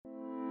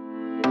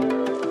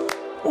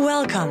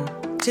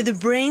Welcome to the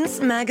Brains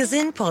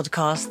Magazine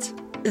podcast.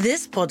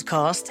 This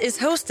podcast is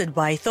hosted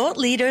by thought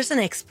leaders and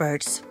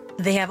experts.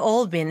 They have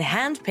all been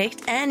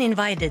handpicked and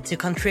invited to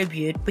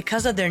contribute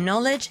because of their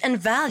knowledge and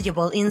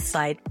valuable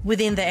insight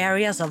within the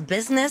areas of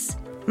business,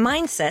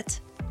 mindset,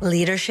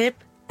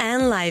 leadership,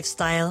 and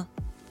lifestyle.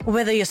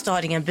 Whether you're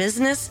starting a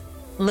business,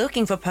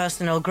 looking for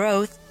personal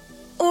growth,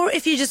 or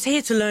if you're just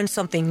here to learn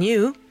something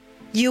new,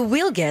 you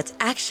will get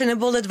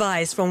actionable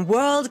advice from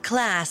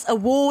world-class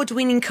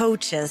award-winning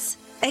coaches,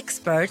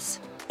 experts,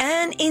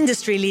 and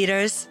industry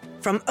leaders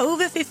from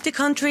over 50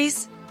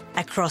 countries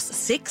across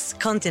 6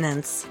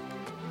 continents.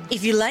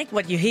 If you like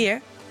what you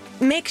hear,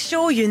 make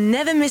sure you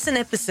never miss an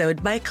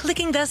episode by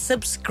clicking the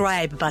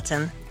subscribe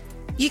button.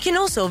 You can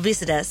also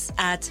visit us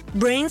at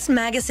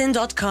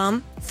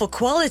brainsmagazine.com for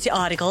quality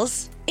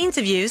articles,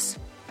 interviews,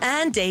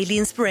 and daily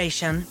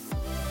inspiration.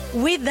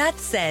 With that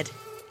said,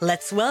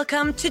 let's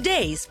welcome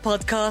today's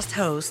podcast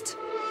host.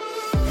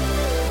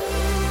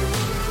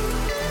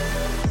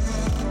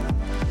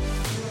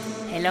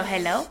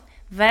 Hello.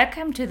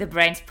 Welcome to the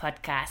Brains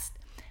Podcast.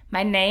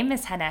 My name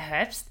is Hannah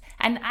Herbst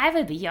and I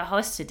will be your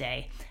host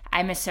today.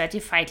 I'm a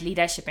certified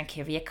leadership and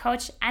career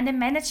coach and a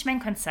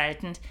management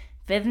consultant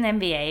with an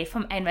MBA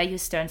from NYU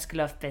Stern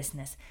School of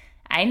Business.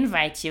 I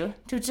invite you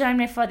to join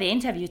me for the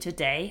interview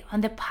today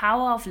on the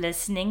power of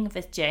listening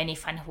with Janie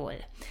van Hool.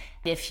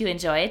 If you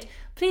enjoyed,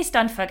 please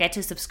don't forget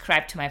to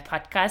subscribe to my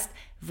podcast,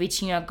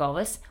 Reaching Your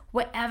Goals,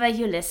 wherever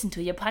you listen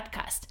to your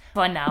podcast.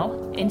 For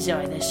now,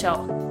 enjoy the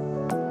show.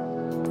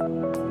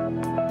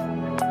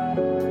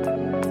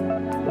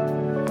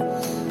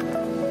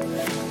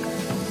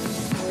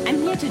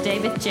 I'm here today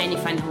with Janie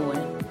van Hool.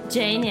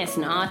 Janie is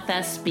an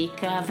author,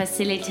 speaker,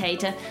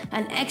 facilitator,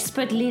 and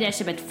expert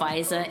leadership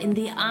advisor in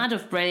the art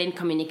of brilliant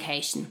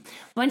communication.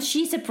 When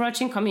she's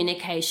approaching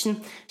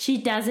communication, she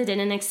does it in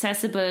an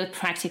accessible,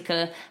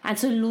 practical, and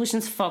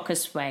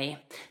solutions-focused way.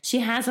 She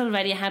has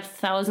already helped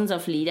thousands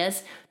of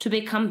leaders to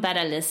become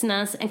better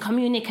listeners and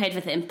communicate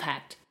with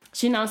impact.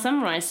 She now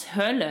summarized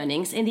her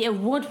learnings in the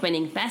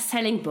award-winning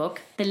best-selling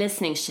book, The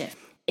Listening Shift.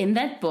 In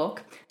that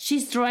book,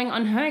 she's drawing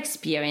on her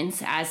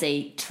experience as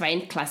a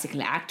trained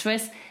classical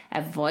actress,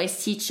 a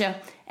voice teacher,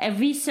 a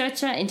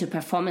researcher into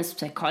performance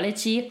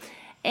psychology,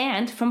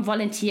 and from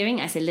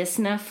volunteering as a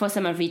listener for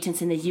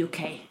Samaritans in the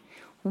UK.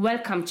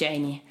 Welcome,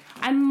 Janie.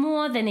 I'm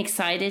more than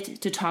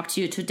excited to talk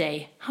to you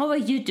today. How are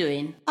you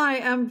doing? I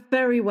am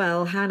very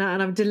well, Hannah,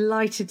 and I'm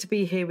delighted to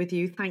be here with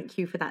you. Thank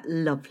you for that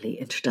lovely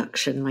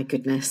introduction. My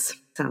goodness,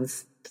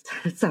 sounds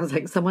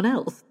like someone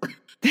else.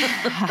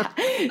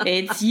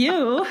 It's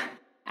you.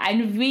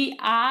 And we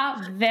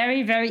are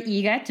very, very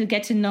eager to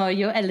get to know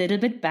you a little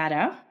bit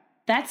better.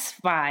 That's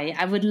why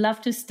I would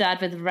love to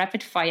start with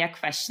rapid fire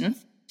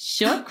questions.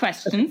 Short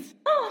questions.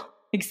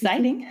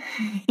 Exciting.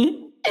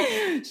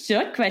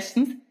 Short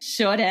questions,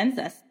 short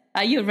answers.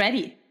 Are you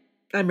ready?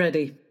 I'm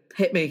ready.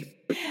 Hit me.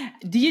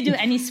 Do you do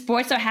any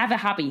sports or have a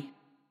hobby?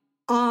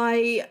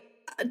 I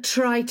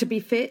try to be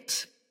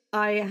fit.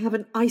 I have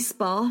an ice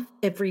bath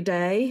every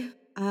day.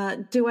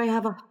 Do I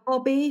have a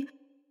hobby?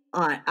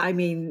 I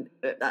mean,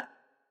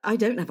 I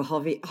don't have a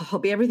hobby.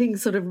 Everything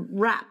sort of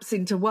wraps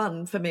into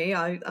one for me.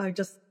 I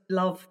just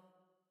love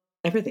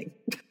everything.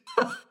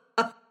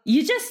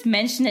 You just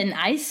mentioned an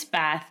ice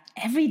bath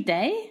every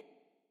day?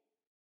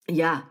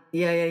 Yeah.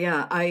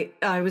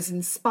 I was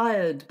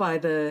inspired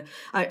by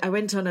I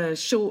went on a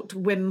short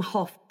Wim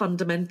Hof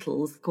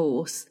fundamentals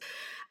course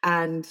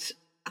and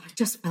I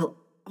just felt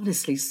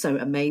honestly so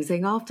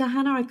amazing after,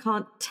 Hannah. I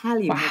can't tell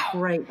you how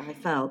great I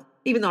felt,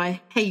 even though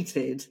I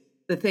hated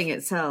the thing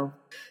itself.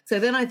 So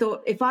then I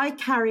thought, if I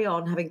carry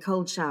on having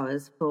cold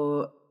showers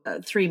for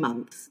 3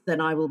 months,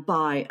 then I will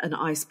buy an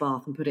ice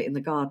bath and put it in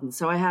the garden.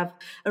 So I have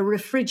a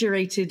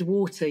refrigerated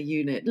water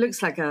unit.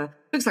 Looks like a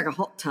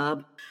hot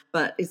tub,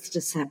 but it's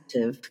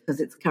deceptive because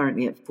it's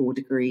currently at 4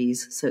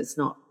 degrees. So it's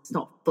not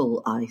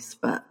full ice,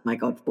 but my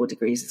God, 4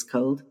 degrees is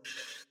cold.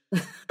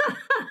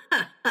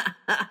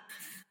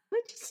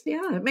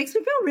 It makes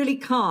me feel really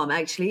calm,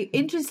 actually.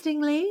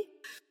 Interestingly,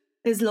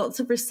 there's lots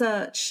of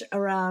research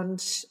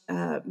around,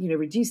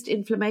 reduced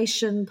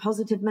inflammation,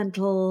 positive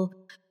mental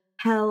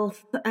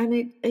health, and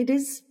it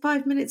is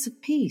 5 minutes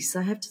of peace.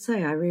 I have to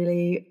say,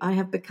 I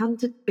have begun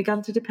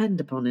to depend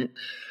upon it.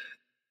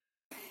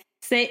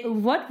 Say,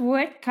 what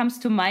word comes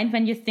to mind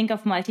when you think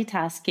of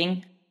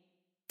multitasking?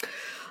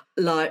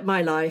 Like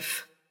my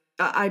life.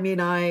 I mean,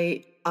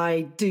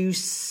 I do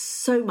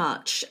so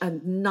much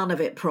and none of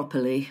it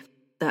properly.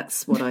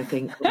 That's what I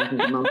think of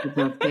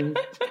multitasking.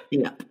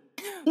 Yeah.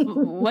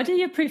 What do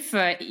you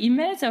prefer,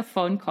 emails or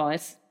phone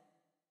calls?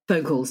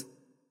 Phone calls,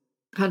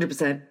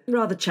 100%.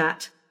 Rather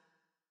chat.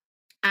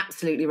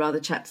 Absolutely rather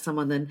chat to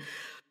someone than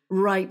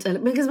write.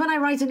 Because when I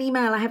write an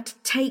email, I have to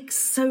take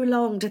so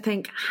long to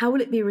think, how will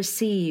it be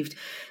received?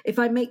 If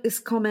I make this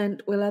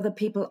comment, will other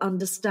people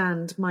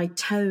understand my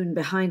tone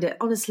behind it?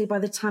 Honestly, by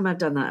the time I've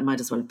done that, I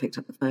might as well have picked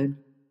up the phone.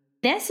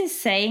 There's this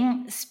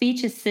saying,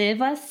 speech is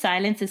silver,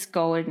 silence is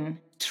golden.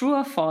 True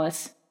or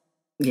false?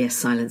 Yes,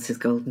 silence is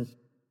golden.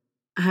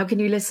 How can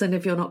you listen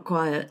if you're not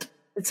quiet?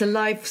 It's a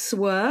life's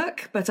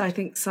work, but I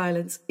think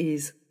silence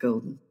is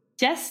golden.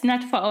 Just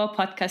not for our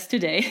podcast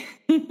today.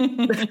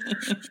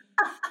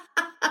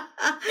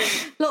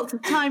 Lots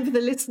of time for the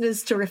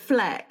listeners to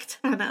reflect,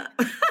 Hannah.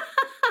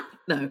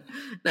 No.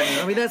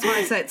 I mean, that's why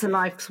I say it's a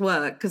life's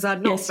work, because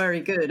I'm not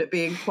very good at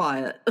being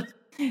quiet.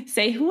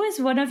 Say, who is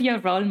one of your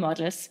role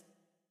models?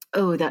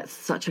 Oh, that's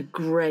such a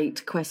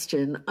great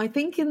question. I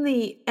think in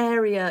the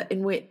area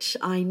in which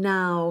I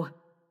now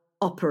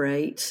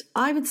operate,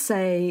 I would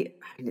say,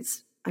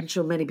 I'm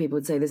sure many people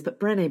would say this, but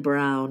Brené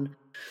Brown.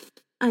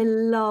 I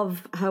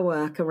love her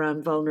work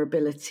around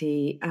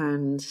vulnerability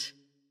and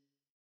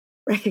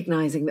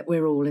recognizing that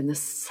we're all in the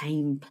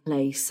same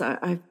place.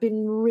 I've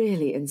been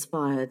really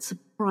inspired,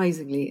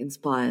 surprisingly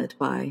inspired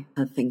by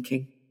her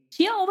thinking.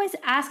 She always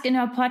asks in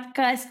her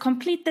podcast,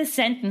 complete the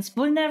sentence,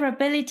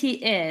 vulnerability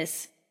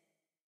is.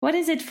 What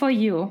is it for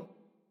you?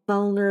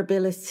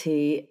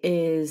 Vulnerability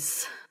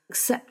is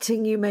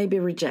accepting you may be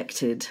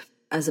rejected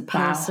as a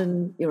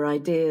person, your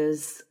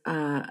ideas,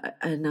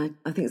 and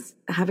I think it's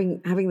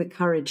having the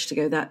courage to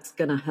go, that's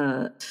going to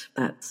hurt.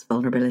 That's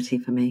vulnerability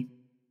for me.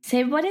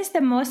 Say, what is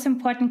the most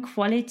important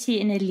quality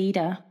in a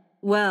leader?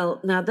 Well,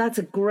 now that's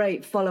a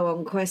great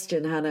follow-on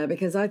question, Hannah,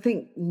 because I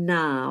think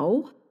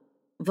now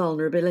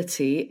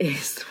vulnerability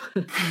is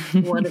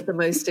one of the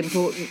most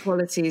important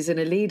qualities in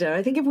a leader.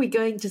 I think if we're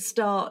going to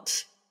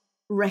start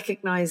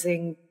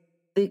recognizing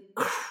the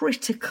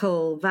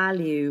critical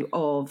value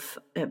of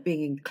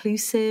being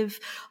inclusive,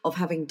 of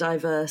having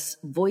diverse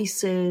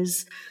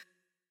voices.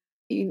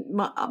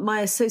 My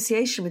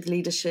association with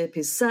leadership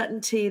is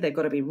certainty. They've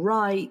got to be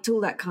right,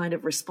 all that kind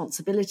of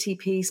responsibility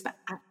piece. But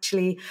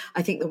actually,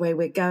 I think the way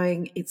we're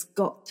going, it's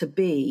got to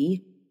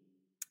be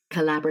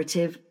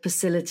collaborative,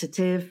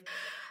 facilitative.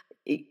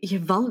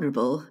 You're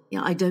vulnerable.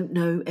 I don't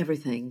know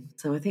everything.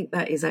 So I think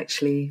that is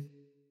actually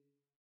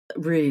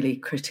really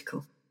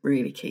critical,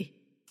 really key.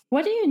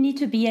 What do you need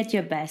to be at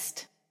your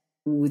best?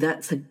 Ooh,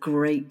 that's a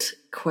great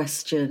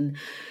question,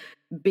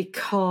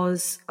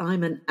 because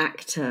I'm an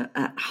actor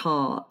at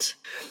heart.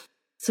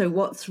 So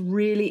what's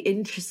really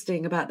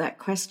interesting about that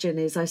question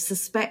is I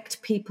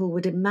suspect people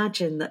would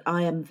imagine that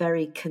I am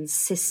very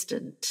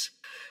consistent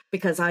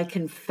because I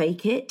can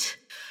fake it.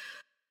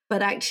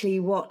 But actually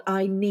what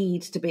I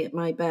need to be at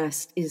my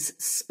best is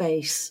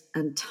space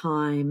and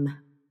time,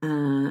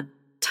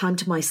 time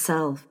to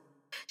myself.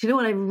 Do you know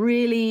what I'm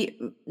really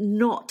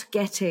not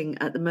getting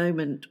at the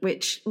moment,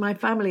 which my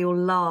family will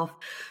laugh?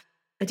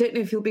 I don't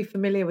know if you'll be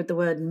familiar with the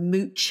word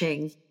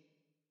mooching.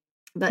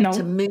 But no.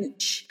 To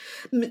mooch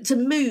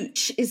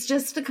is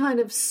just to kind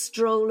of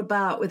stroll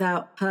about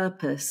without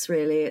purpose,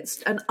 really.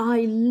 And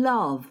I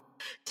love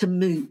to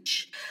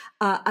mooch.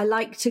 I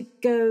like to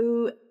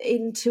go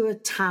into a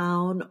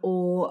town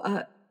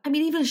or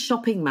even a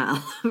shopping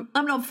mall.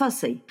 I'm not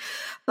fussy,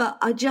 but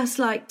I just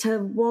like to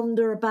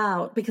wander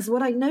about, because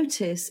what I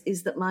notice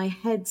is that my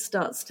head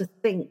starts to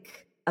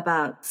think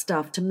about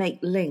stuff, to make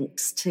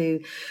links,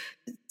 to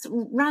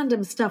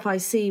random stuff I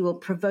see will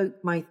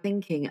provoke my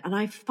thinking. And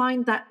I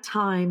find that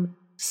time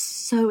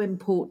so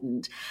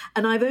important.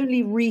 And I've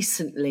only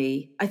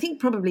recently, I think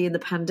probably in the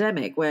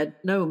pandemic where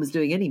no one was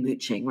doing any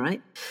mooching,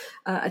 right?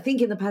 I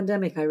think in the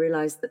pandemic, I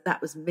realized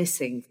that was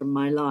missing from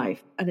my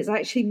life. And it's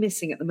actually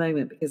missing at the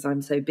moment because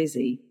I'm so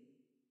busy.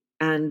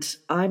 And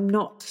I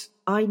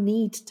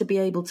need to be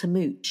able to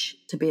mooch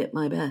to be at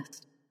my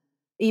best.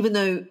 Even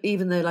though,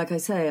 like I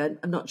say,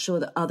 I'm not sure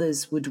that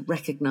others would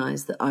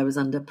recognize that I was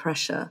under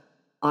pressure.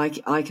 I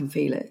can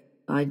feel it.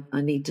 I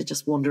need to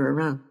just wander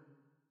around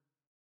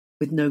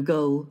with no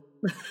goal.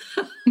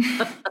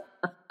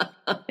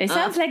 It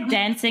sounds like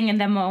dancing in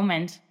the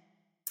moment.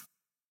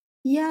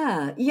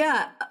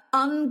 Yeah.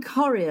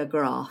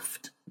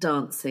 Unchoreographed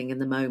dancing in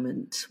the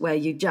moment where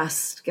you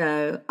just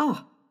go,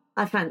 oh,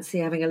 I fancy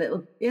having a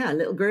little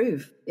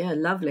groove. Yeah,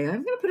 lovely.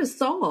 I'm going to put a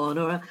song on,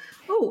 or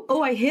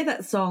I hear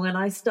that song and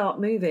I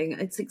start moving.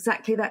 It's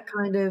exactly that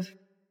kind of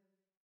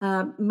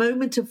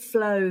moment of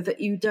flow that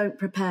you don't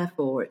prepare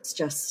for. It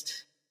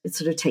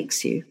sort of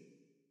takes you.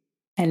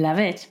 I love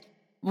it.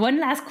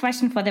 One last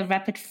question for the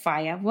rapid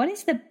fire. What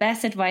is the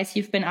best advice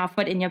you've been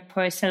offered in your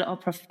personal or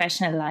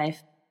professional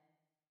life?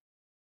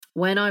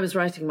 When I was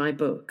writing my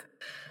book,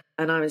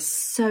 and I was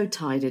so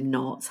tied in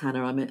knots,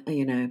 Hannah, I'm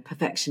a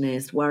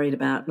perfectionist, worried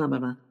about blah, blah,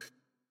 blah.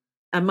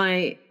 And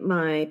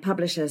my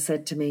publisher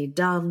said to me,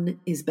 done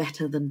is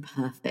better than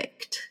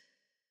perfect.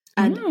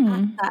 And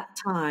at that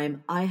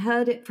time, I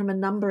heard it from a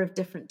number of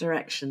different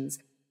directions,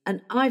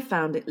 and I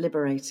found it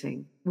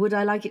liberating. Would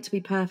I like it to be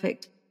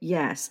perfect?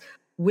 Yes.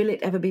 Will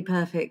it ever be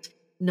perfect?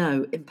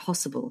 No,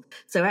 impossible.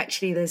 So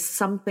actually, there's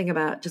something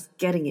about just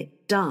getting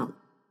it done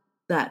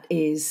that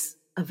is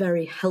a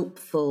very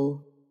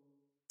helpful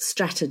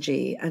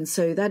strategy. And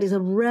so that is a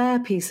rare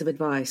piece of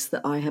advice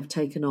that I have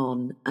taken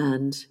on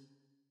and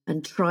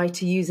try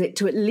to use it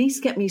to at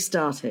least get me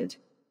started.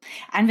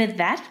 And with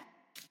that,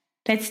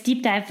 let's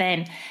deep dive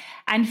in.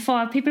 And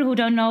for people who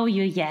don't know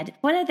you yet,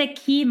 what are the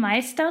key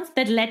milestones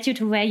that led you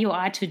to where you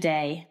are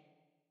today?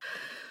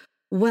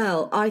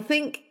 Well, I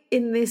think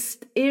in this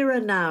era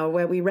now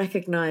where we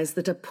recognise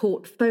that a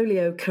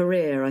portfolio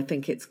career, I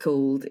think it's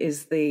called,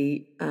 is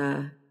the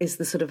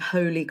sort of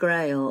holy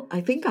grail.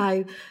 I think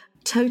I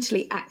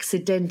totally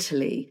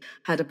accidentally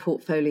had a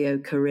portfolio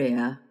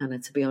career, Anna,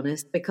 to be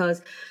honest,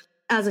 because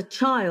as a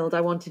child I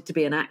wanted to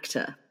be an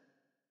actor,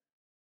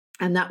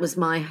 and that was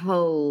my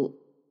whole.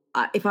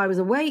 If I was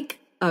awake,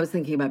 I was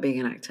thinking about being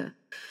an actor.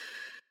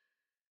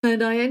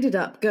 And I ended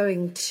up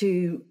going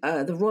to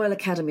the Royal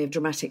Academy of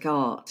Dramatic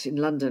Art in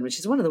London, which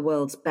is one of the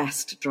world's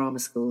best drama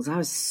schools. I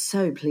was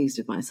so pleased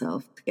with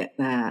myself to get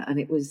there. And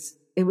it was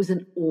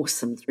an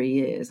awesome 3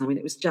 years. I mean,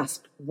 it was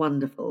just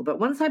wonderful. But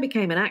once I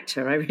became an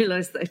actor, I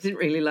realised that I didn't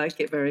really like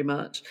it very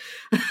much.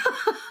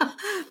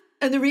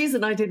 And the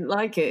reason I didn't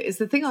like it is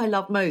the thing I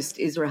love most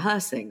is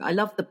rehearsing. I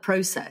love the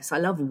process. I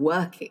love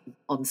working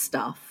on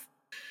stuff.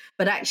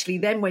 But actually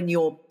then when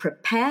you're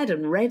prepared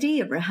and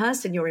ready and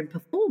rehearsed and you're in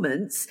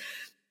performance,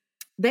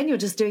 then you're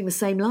just doing the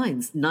same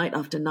lines night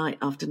after night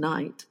after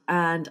night.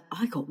 And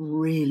I got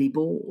really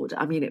bored.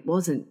 I mean, it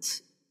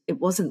wasn't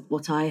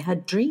what I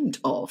had dreamed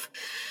of.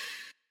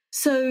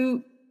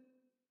 So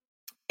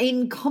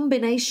in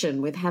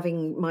combination with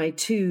having my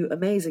two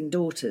amazing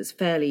daughters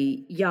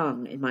fairly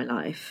young in my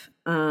life,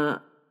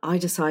 I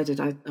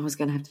decided I was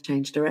going to have to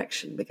change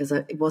direction because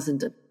it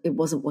wasn't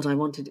what I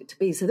wanted it to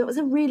be. So that was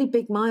a really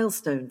big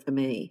milestone for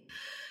me,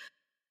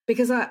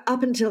 because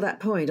up until that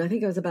point, I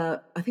think I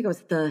was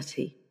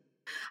 30.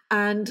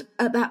 And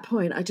at that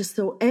point, I just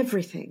thought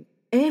everything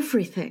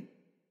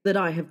that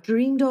I have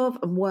dreamed of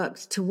and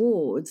worked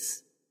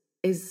towards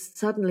is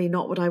suddenly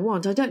not what I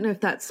want. I don't know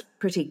if that's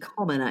pretty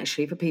common,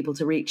 actually, for people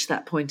to reach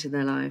that point in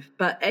their life.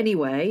 But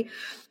anyway,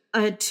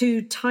 I had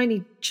two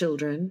tiny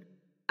children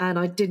and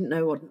I didn't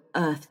know what on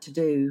earth to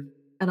do.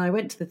 And I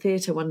went to the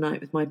theatre one night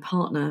with my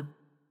partner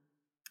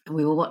and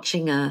we were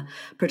watching a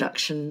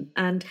production.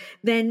 And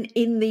then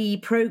in the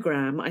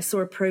programme, I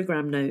saw a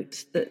programme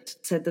note that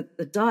said that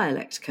the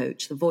dialect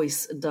coach, the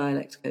voice and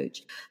dialect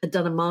coach, had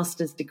done a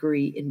master's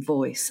degree in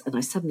voice. And I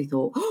suddenly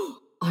thought, oh,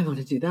 I want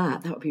to do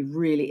that. That would be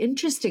really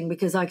interesting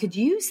because I could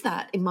use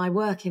that in my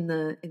work in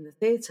the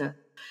theatre.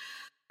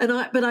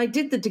 But I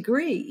did the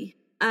degree,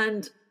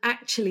 and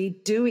actually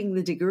doing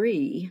the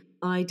degree,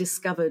 I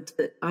discovered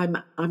that I'm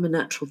a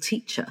natural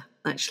teacher.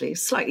 Actually,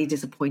 slightly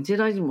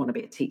disappointed. I didn't want to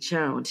be a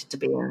teacher. I wanted to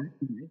be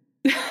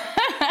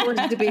I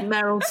wanted to be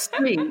Meryl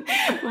Streep.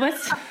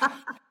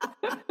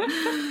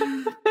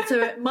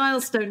 So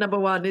milestone number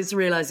one is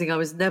realising I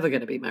was never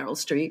going to be Meryl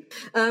Streep.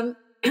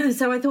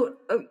 So I thought,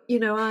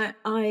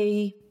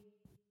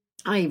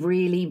 I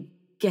really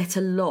get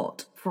a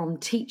lot from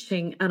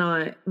teaching,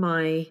 and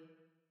my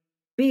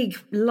big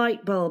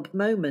light bulb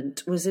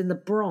moment was in the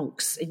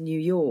Bronx in New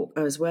York.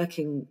 I was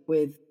working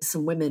with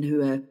some women who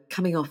were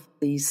coming off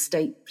the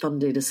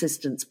state-funded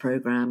assistance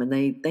program, and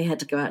they had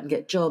to go out and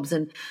get jobs.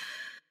 And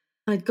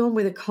I'd gone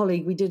with a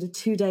colleague. We did a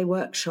 2-day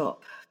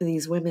workshop for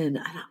these women,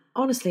 and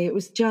honestly, it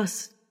was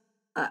just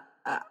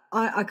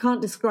I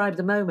can't describe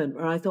the moment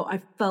where I thought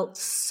I felt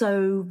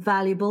so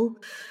valuable.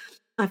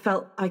 I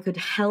felt I could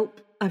help.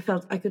 I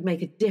felt I could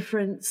make a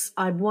difference.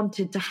 I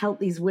wanted to help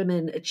these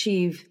women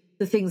achieve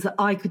the things that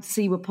I could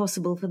see were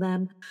possible for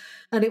them.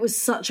 And it was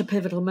such a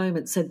pivotal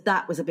moment. So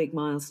that was a big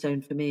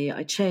milestone for me.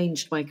 I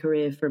changed my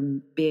career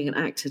from being an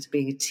actor to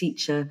being a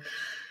teacher.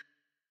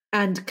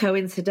 And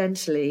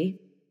coincidentally,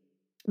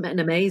 met an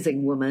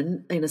amazing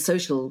woman in a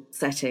social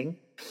setting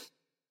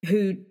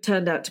who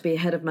turned out to be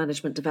head of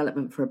management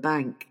development for a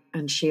bank.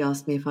 And she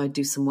asked me if I'd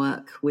do some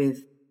work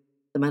with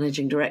the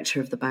managing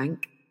director of the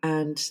bank.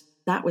 And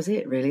that was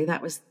it, really.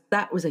 That was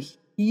a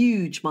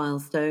huge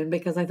milestone,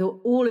 because I thought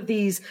all of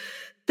these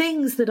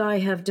things that I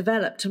have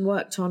developed and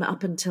worked on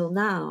up until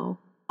now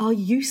are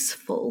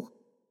useful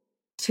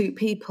to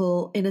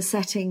people in a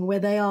setting where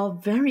they are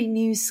very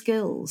new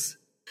skills.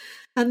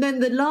 And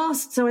then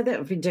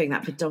I've been doing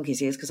that for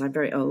donkey's years because I'm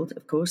very old,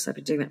 of course. I've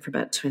been doing that for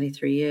about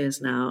 23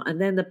 years now. And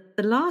then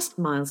the last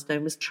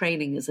milestone was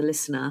training as a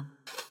listener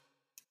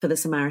for the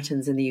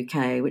Samaritans in the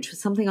UK, which was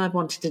something I've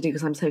wanted to do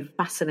because I'm so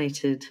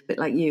fascinated, a bit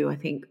like you, I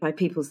think, by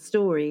people's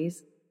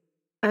stories.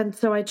 And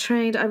so I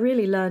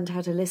really learned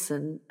how to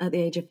listen at the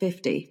age of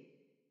 50.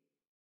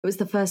 It was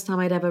the first time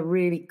I'd ever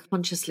really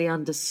consciously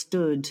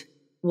understood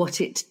what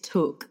it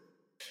took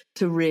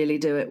to really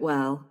do it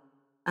well.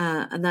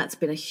 And that's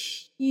been a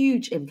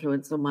huge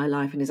influence on my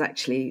life, and is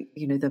actually,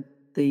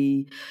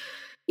 the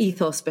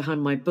ethos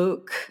behind my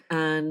book,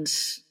 and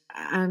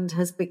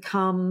has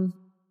become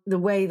the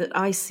way that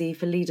I see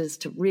for leaders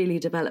to really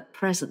develop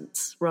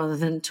presence rather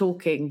than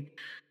talking,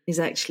 is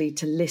actually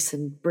to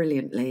listen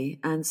brilliantly.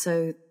 And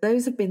so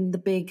those have been the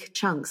big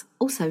chunks.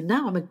 Also,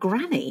 now I'm a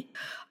granny.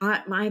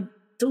 My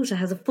daughter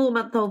has a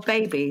 4-month-old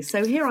baby.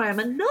 So here I am,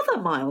 another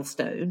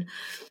milestone.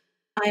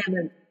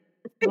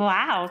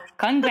 Wow,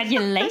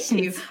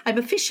 congratulations. I'm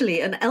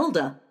officially an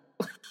elder.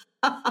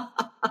 So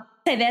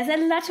there's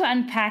a lot to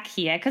unpack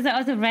here, because I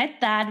also read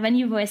that when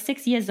you were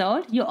 6 years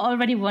old, you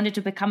already wanted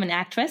to become an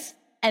actress,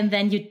 and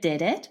then you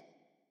did it.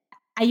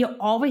 Are you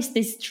always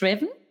this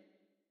driven?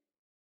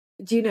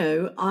 Do you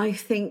know, I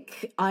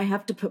think I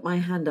have to put my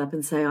hand up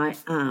and say I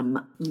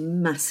am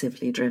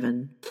massively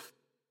driven.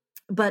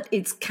 But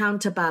it's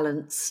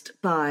counterbalanced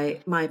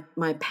by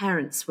my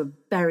parents were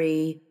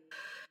very,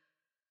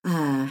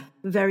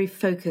 very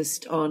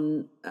focused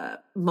on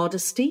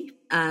modesty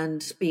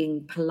and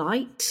being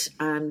polite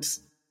and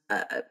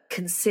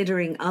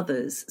considering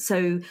others.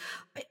 So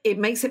it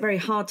makes it very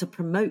hard to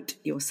promote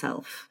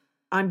yourself.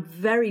 I'm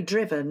very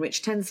driven,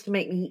 which tends to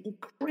make me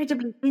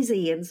incredibly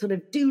busy and sort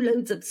of do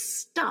loads of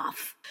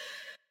stuff.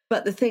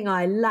 But the thing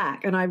I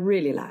lack, and I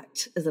really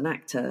lacked as an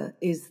actor,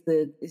 is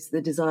the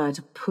desire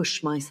to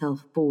push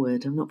myself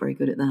forward. I'm not very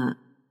good at that.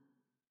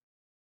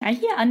 I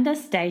hear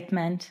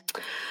understatement.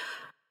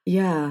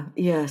 Yeah,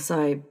 yes,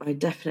 I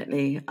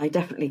definitely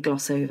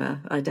gloss over.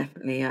 I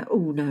definitely,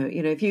 oh no,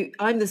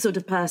 I'm the sort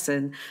of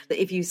person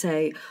that if you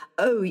say,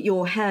 oh,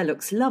 your hair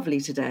looks lovely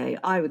today,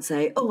 I would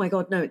say, oh my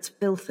God, no, it's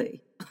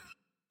filthy.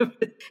 To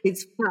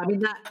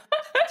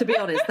be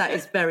honest, that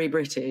is very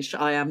British.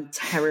 I am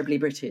terribly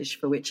British,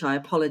 for which I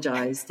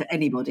apologise to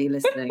anybody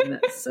listening.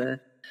 That's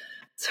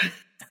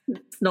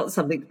it's not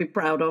something to be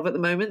proud of at the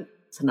moment.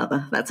 That's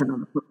another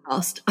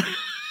podcast.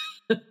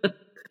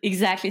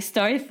 Exactly.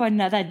 Story for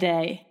another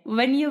day.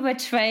 When you were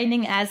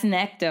training as an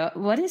actor,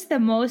 what is the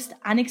most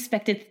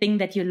unexpected thing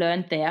that you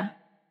learned there?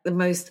 The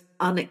most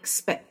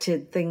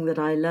unexpected thing that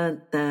I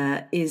learned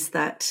there is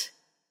that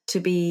to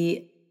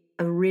be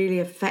a really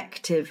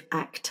effective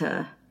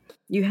actor,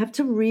 you have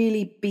to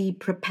really be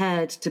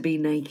prepared to be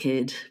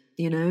naked.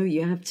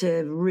 You have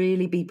to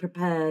really be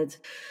prepared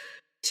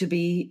to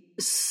be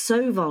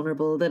so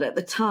vulnerable that at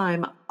the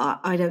time,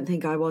 I don't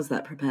think I was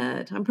that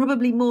prepared. I'm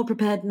probably more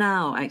prepared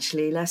now,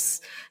 actually, less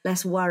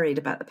worried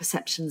about the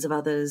perceptions of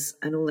others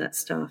and all that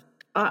stuff.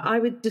 I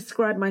would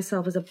describe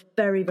myself as a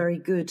very, very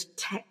good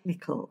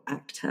technical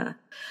actor,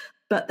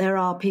 but there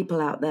are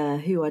people out there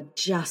who are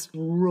just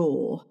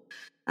raw.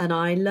 And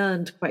I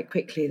learned quite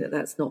quickly that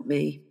that's not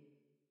me.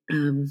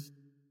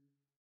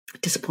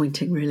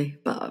 Disappointing, really.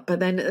 But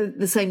then at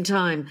the same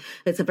time,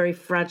 it's a very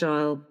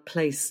fragile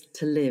place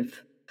to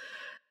live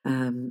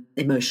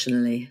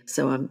emotionally.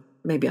 So I'm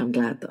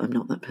glad that I'm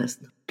not that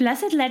person.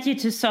 Plus, it led you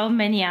to so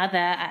many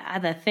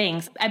other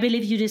things. I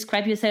believe you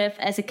describe yourself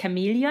as a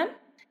chameleon.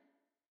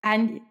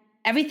 And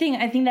everything,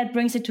 I think, that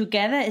brings it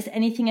together is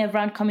anything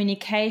around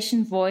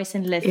communication, voice,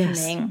 and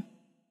listening.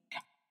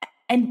 Yes.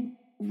 And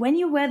when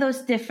you wear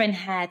those different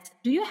hats,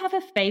 do you have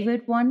a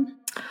favorite one?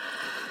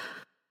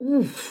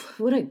 Oof,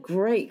 what a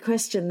great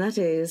question that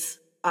is.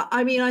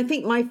 I mean, I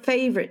think my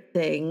favorite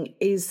thing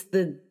is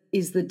the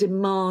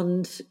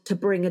demand to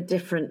bring a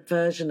different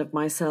version of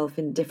myself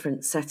in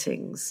different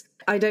settings.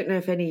 I don't know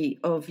if any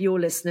of your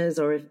listeners,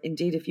 or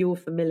if you're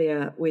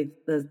familiar with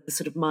the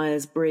sort of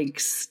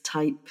Myers-Briggs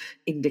type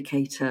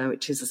indicator,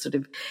 which is a sort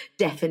of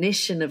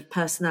definition of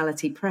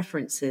personality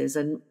preferences.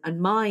 And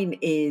mine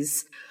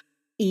is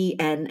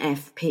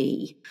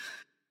ENFP.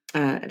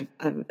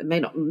 It may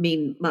not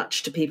mean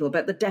much to people,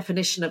 but the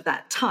definition of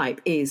that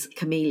type is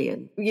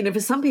chameleon. For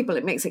some people,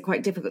 it makes it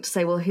quite difficult to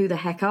say, well, who the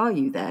heck are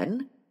you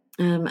then?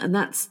 And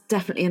that's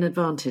definitely an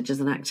advantage as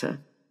an actor.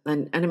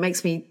 And it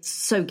makes me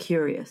so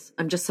curious.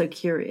 I'm just so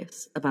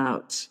curious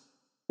about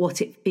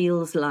what it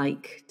feels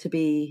like to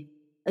be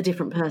a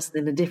different person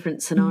in a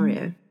different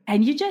scenario.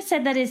 And you just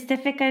said that it's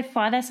difficult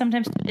for others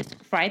sometimes to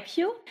describe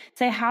you.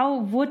 So how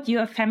would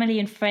your family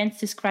and friends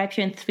describe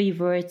you in 3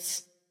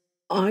 words?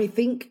 I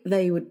think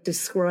they would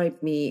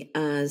describe me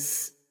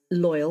as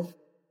loyal.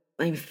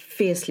 I'm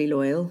fiercely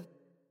loyal.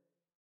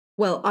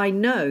 Well, I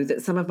know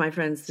that some of my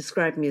friends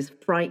describe me as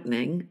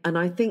frightening, and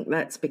I think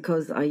that's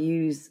because I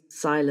use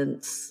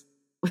silence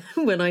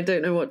when I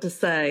don't know what to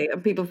say,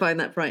 and people find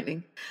that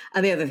frightening.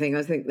 And the other thing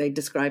I think they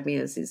describe me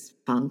as is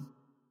fun.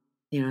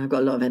 I've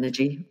got a lot of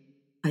energy.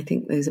 I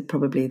think those are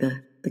probably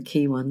the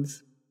key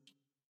ones.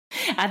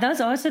 Are those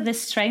also the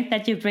strength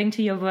that you bring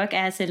to your work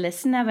as a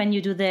listener when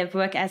you do the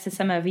work as a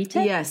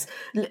Samariter? Yes,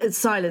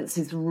 silence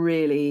is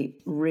really,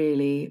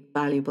 really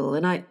valuable.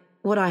 And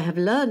what I have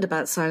learned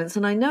about silence,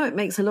 and I know it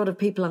makes a lot of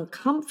people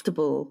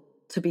uncomfortable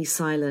to be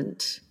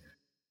silent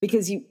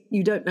because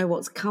you don't know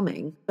what's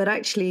coming. But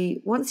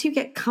actually, once you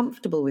get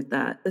comfortable with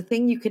that, the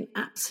thing you can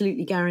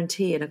absolutely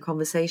guarantee in a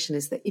conversation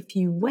is that if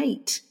you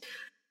wait,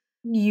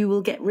 you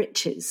will get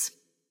riches.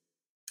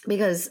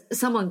 Because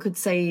someone could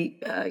say,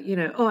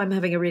 oh, I'm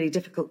having a really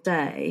difficult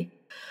day.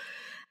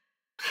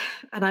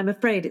 And I'm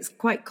afraid it's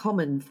quite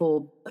common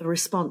for a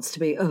response to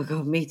be, oh,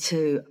 God, me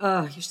too.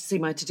 Oh, you should see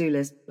my to-do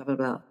list, blah, blah,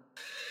 blah.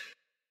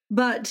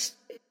 But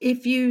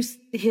if you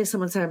hear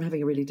someone say, I'm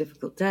having a really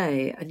difficult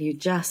day, and you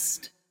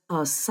just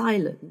are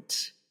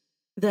silent,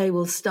 they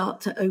will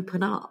start to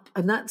open up.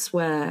 And that's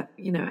where,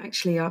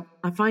 actually I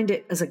find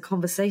it as a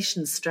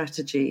conversation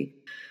strategy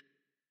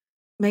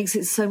makes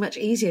it so much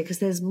easier because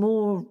there's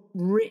more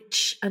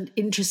rich and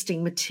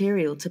interesting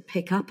material to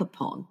pick up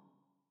upon.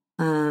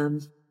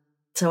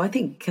 So I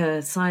think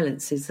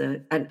silence is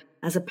and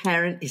as a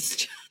parent,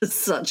 is just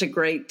such a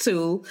great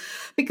tool,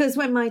 because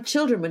when my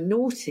children were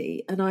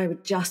naughty and I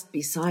would just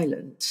be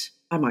silent,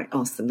 I might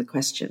ask them the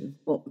question,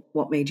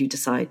 what made you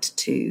decide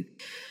to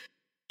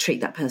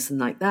treat that person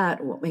like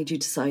that? Or what made you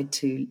decide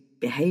to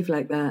behave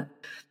like that?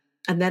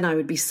 And then I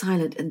would be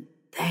silent and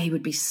they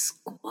would be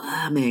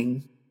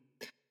squirming.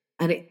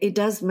 And it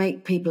does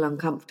make people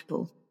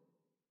uncomfortable.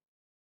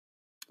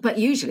 But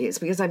usually it's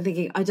because I'm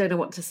thinking, I don't know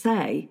what to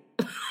say.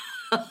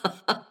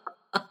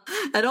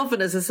 And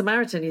often as a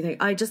Samaritan, you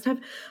think, I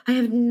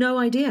have no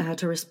idea how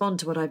to respond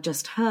to what I've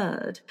just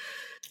heard.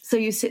 So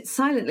you sit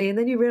silently and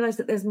then you realize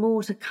that there's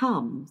more to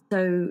come.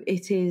 So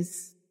it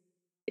is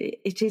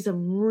a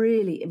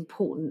really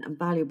important and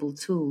valuable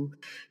tool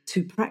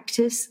to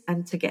practice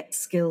and to get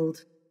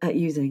skilled at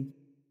using.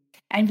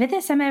 And with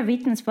the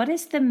Samaritans, what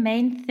is the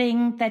main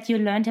thing that you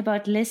learned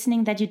about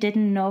listening that you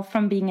didn't know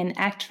from being an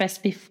actress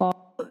before?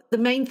 The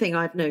main thing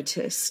I've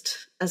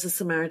noticed as a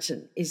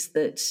Samaritan is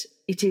that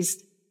it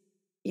is,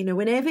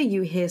 whenever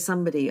you hear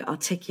somebody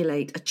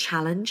articulate a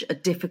challenge, a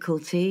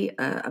difficulty,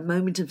 a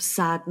moment of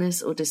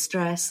sadness or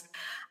distress,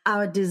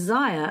 our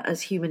desire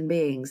as human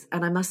beings,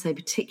 and I must say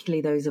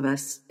particularly those of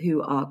us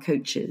who are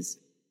coaches,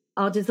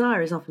 our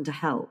desire is often to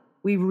help.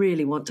 We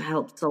really want to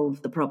help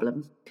solve the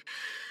problem.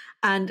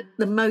 And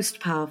the most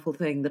powerful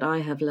thing that I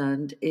have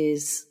learned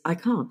is I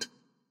can't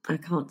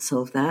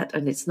solve that,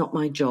 and it's not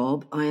my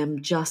job. I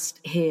am just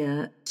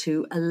here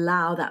to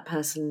allow that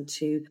person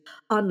to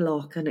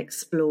unlock and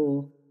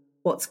explore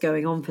what's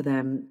going on for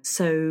them.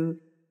 So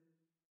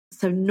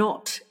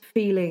not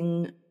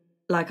feeling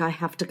like I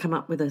have to come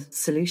up with a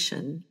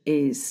solution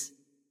is,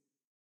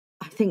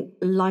 I think,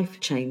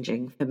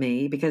 life-changing for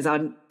me, because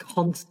I'm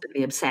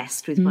constantly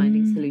obsessed with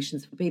finding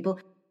solutions for people.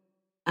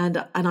 And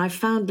I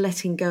found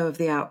letting go of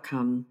the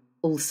outcome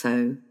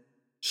also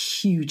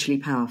hugely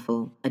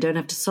powerful. I don't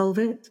have to solve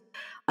it.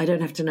 I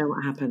don't have to know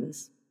what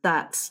happens.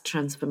 That's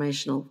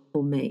transformational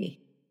for me.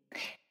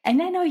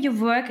 And I know you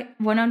work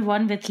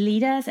one-on-one with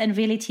leaders and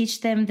really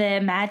teach them the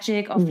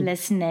magic of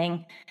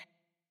listening.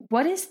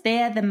 What is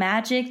the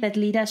magic that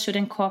leaders should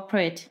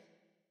incorporate?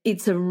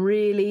 It's a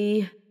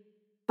really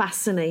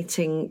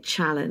fascinating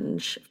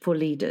challenge for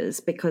leaders,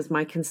 because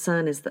my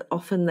concern is that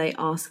often they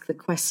ask the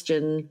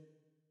question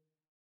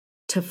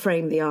to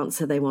frame the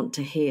answer they want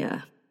to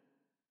hear.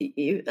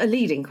 A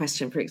leading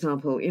question, for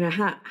example,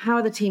 how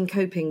are the team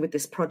coping with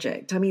this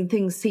project? I mean,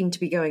 things seem to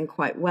be going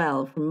quite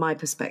well from my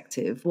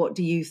perspective. What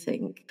do you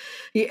think?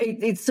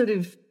 It's sort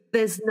of,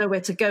 there's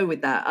nowhere to go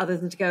with that other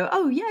than to go,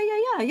 oh,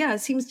 yeah,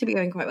 it seems to be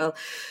going quite well.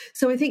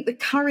 So I think the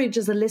courage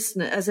as a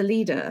listener, as a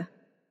leader,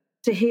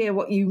 to hear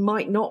what you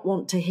might not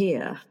want to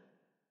hear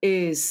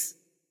is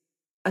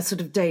a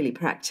sort of daily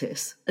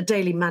practice, a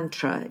daily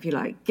mantra, if you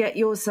like. Get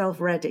yourself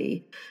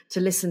ready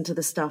to listen to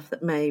the stuff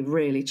that may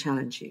really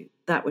challenge you.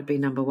 That would be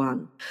number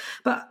one.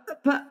 But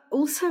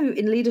also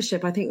in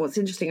leadership, I think what's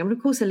interesting, I mean,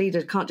 of course, a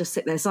leader can't just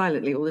sit there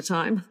silently all the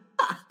time.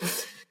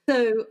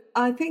 So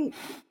I think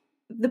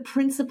the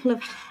principle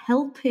of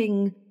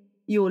helping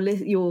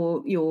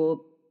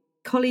your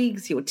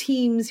colleagues, your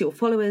teams, your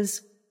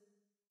followers,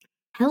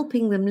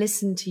 helping them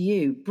listen to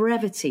you,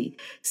 brevity,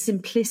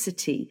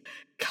 simplicity,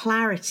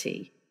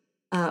 clarity,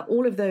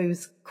 all of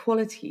those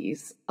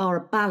qualities are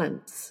a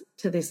balance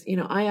to this.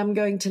 I am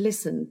going to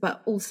listen,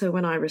 but also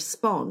when I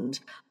respond,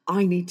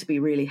 I need to be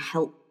really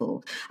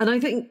helpful. And I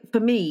think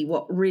for me,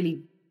 what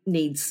really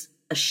needs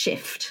a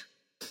shift,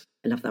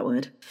 I love that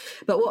word,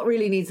 but what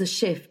really needs a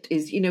shift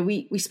is,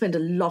 we spend a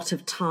lot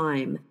of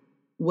time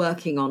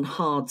working on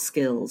hard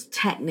skills,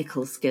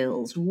 technical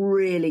skills,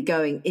 really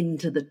going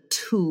into the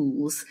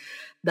tools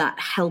that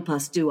help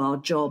us do our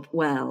job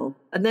well.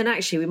 And then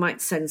actually we might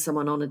send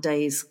someone on a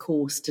day's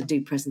course to do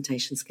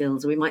presentation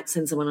skills, or we might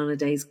send someone on a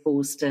day's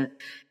course to,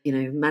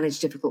 manage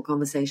difficult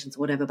conversations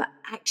or whatever. But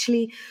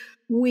actually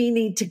we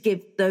need to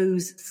give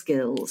those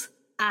skills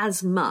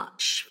as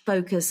much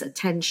focus,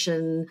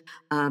 attention,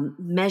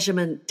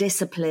 measurement,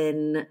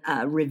 discipline,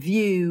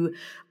 review,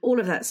 all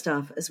of that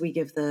stuff as we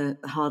give the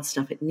hard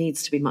stuff. It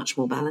needs to be much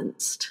more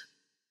balanced.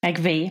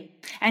 Agree.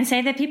 And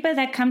say the people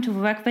that come to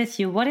work with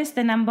you, what is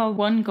the number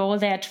one goal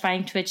they are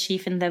trying to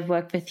achieve in their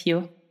work with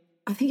you?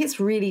 I think it's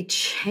really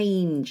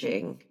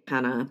changing,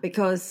 Hannah,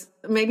 because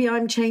maybe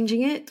I'm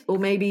changing it, or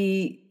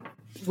maybe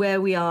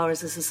where we are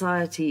as a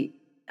society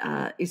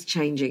is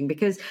changing.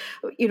 Because,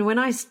 when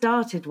I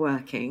started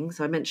working,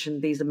 so I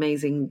mentioned these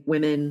amazing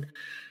women,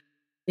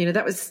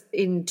 that was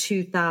in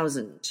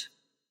 2000.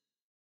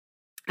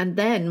 And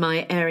then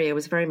my area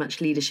was very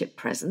much leadership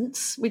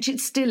presence, which it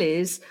still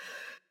is.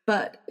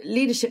 But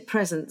leadership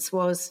presence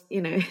was,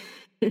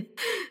 the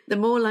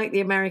more like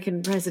the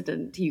American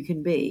president you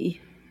can be,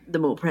 the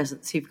more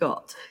presence you've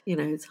got.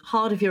 It's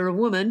hard if you're a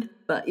woman,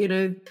 but,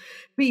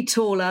 be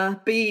taller,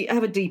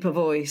 have a deeper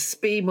voice,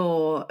 be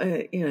more,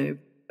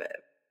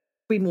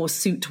 be more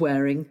suit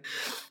wearing.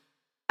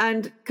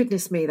 And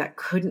goodness me, that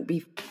couldn't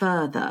be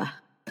further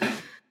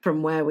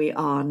from where we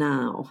are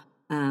now.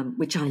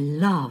 Which I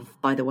love,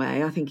 by the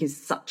way. I think is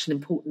such an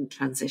important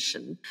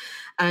transition.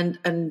 And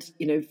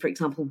for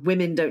example,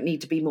 women don't need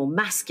to be more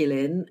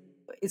masculine.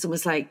 It's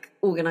almost like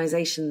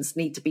organizations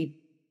need to be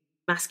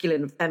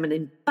masculine and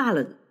feminine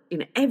balance,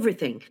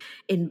 everything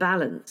in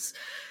balance.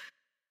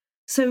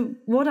 So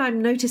what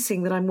I'm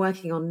noticing that I'm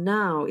working on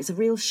now is a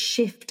real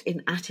shift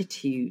in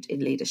attitude in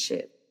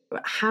leadership.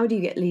 How do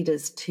you get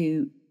leaders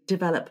to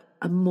develop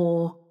a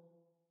more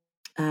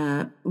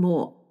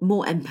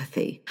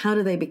empathy? How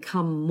do they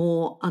become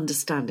more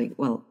understanding?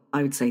 Well,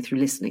 I would say through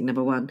listening,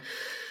 number one.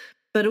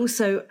 But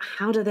also,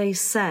 how do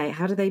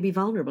they be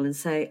vulnerable and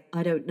say,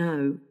 I don't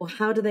know? Or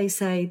how do they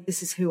say,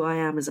 this is who I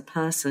am as a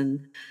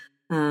person?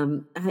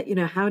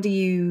 How do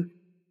you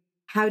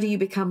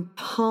become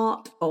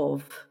part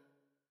of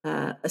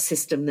a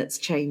system that's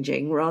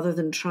changing rather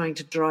than trying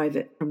to drive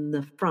it from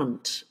the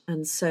front?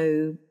 And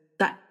so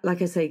that,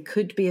 like I say,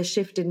 could be a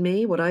shift in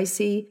me, what I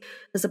see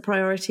as a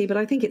priority, but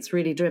I think it's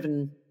really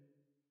driven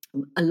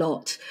a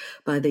lot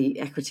by the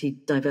equity,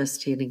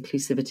 diversity and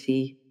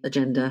inclusivity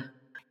agenda.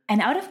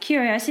 And out of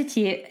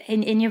curiosity,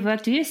 in your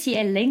work, do you see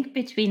a link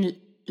between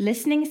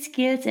listening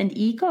skills and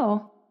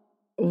ego?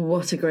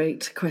 What a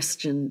great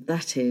question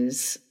that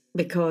is,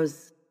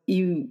 because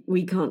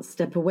we can't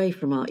step away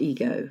from our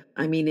ego.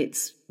 I mean,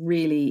 it's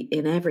really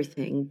in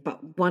everything,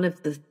 but one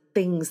of the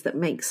things that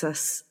makes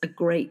us a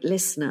great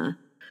listener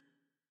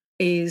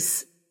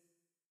is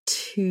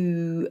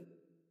to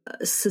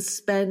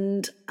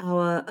suspend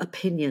our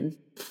opinion,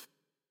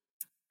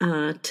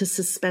 to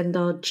suspend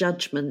our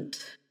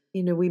judgment.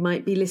 You know, we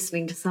might be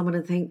listening to someone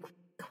and think,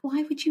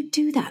 why would you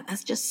do that?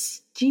 That's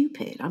just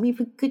stupid. I mean,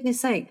 for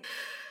goodness sake.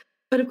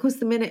 But of course,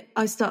 the minute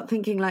I start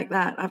thinking like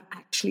that, I've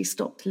actually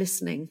stopped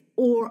listening.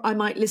 Or I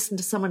might listen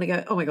to someone and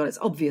go, oh my God, it's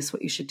obvious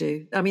what you should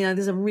do. I mean,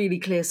 there's a really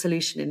clear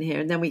solution in here.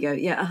 And then we go,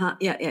 yeah.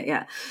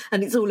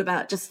 And it's all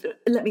about just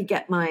let me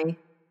get my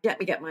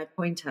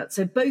point out.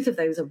 So both of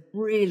those are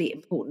really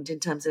important in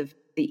terms of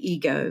the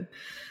ego.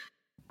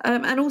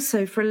 And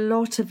also for a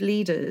lot of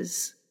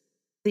leaders,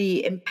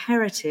 the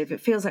imperative, it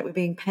feels like we're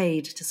being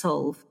paid to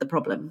solve the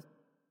problem.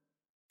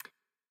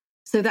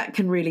 So that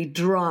can really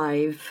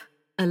drive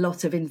a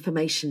lot of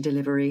information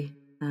delivery.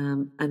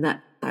 And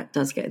that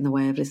does get in the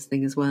way of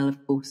listening as well,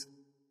 of course.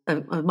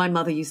 My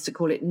mother used to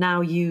call it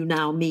now you,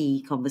 now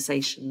me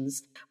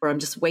conversations, where I'm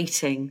just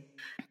waiting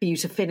for you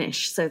to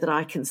finish so that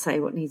I can say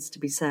what needs to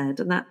be said.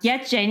 And that,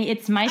 yeah, Janie,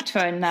 it's my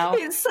turn now.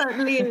 It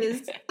certainly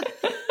is.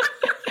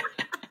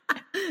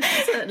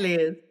 It certainly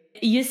is.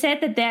 You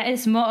said that there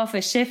is more of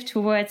a shift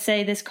towards,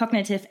 say, this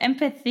cognitive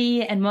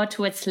empathy and more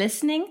towards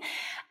listening.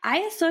 I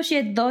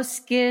associate those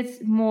skills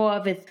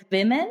more with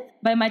women,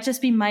 but it might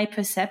just be my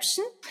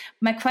perception.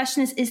 My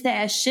question is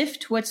there a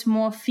shift towards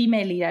more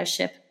female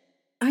leadership?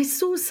 I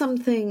saw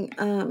something,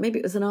 maybe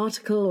it was an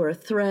article or a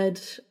thread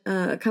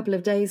a couple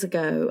of days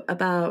ago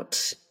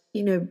about,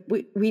 we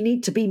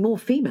need to be more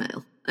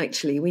female,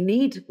 actually. We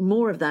need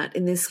more of that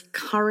in this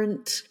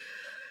current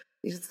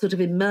sort of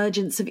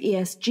emergence of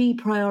ESG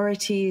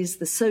priorities,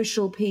 the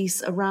social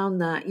piece around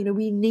that.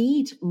 We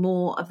need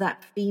more of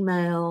that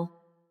female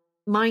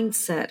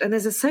mindset. And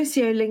there's a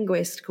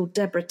sociolinguist called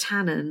Deborah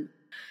Tannen,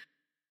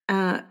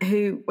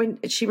 who, when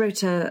she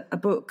wrote a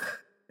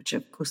book, which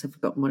of course I've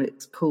forgotten what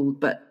it's called,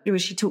 but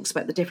she talks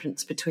about the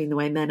difference between the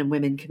way men and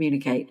women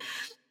communicate.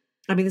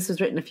 I mean, this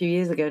was written a few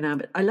years ago now,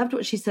 but I loved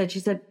what she said.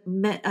 She said,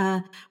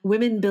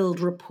 women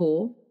build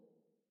rapport,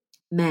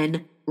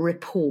 men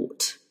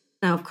report.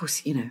 Now, of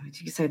course, you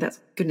can say that's,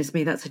 goodness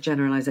me, that's a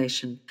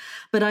generalization.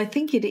 But I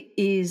think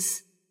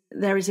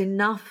there is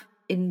enough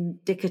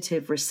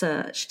indicative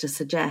research to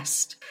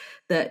suggest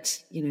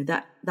that,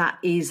 that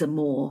is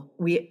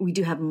we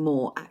do have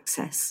more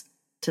access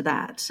to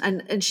that.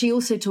 And she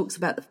also talks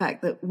about the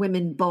fact that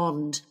women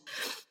bond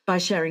by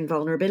sharing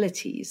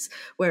vulnerabilities,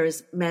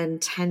 whereas men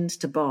tend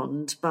to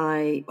bond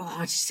by,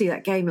 did you see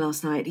that game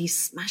last night? He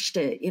smashed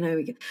it,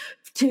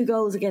 2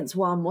 goals against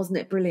 1, wasn't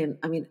it brilliant?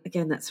 I mean,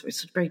 again, that's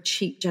a very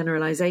cheap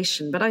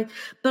generalization, but I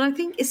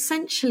think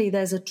essentially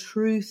there's a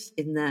truth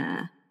in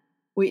there,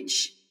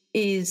 which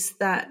is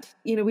that,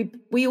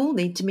 we all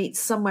need to meet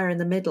somewhere in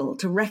the middle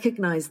to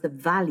recognize the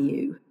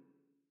value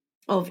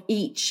of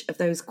each of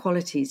those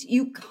qualities.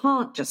 You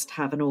can't just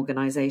have an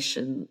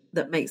organization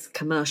that makes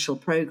commercial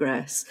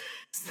progress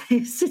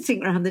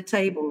sitting around the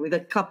table with a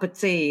cup of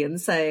tea and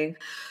saying,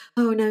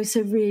 oh no,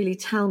 so really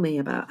tell me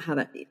about how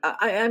that,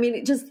 I mean,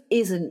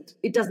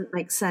 it doesn't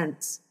make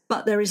sense.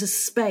 But there is a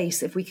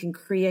space, if we can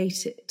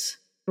create it,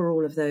 for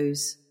all of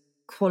those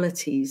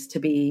qualities to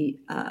be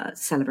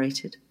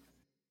celebrated.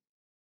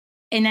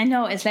 And I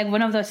know it's like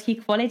one of those key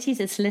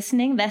qualities is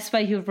listening. That's why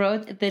you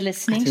wrote the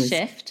listening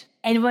shift.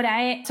 And what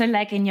I so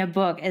like in your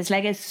book is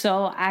like, it's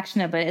so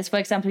actionable. It's, for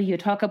example, you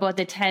talk about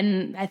the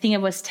 10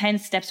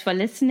 steps for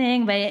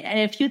listening, and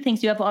a few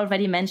things you have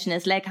already mentioned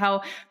is like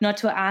how not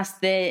to ask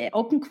the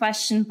open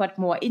question, but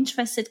more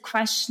interested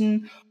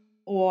question,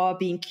 or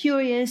being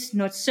curious,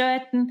 not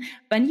certain.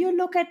 When you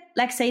look at,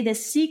 like, say, the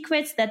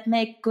secrets that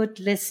make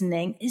good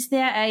listening, is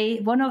there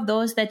one of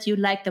those that you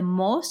like the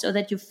most or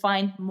that you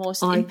find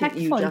most impactful? I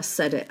think you just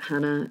said it,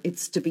 Hannah.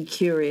 It's to be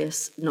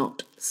curious,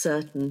 not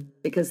certain.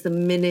 Because the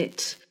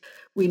minute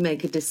we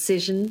make a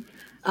decision,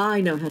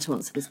 I know how to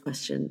answer this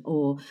question,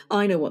 or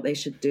I know what they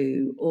should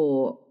do,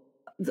 or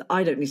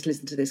I don't need to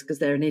listen to this because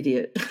they're an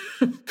idiot.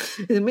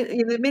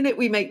 The minute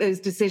we make those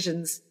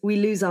decisions, we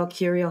lose our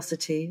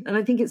curiosity. And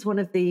I think it's one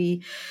of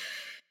the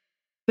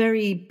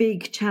very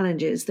big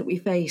challenges that we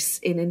face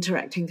in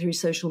interacting through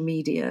social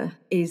media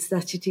is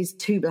that it is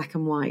too black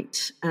and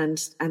white, and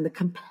the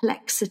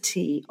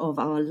complexity of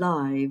our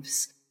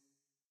lives,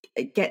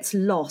 it gets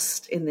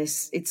lost in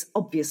this. It's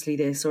obviously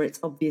this or it's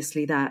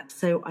obviously that.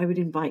 So I would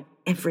invite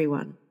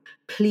everyone,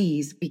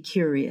 please be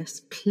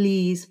curious.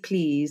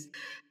 Please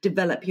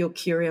develop your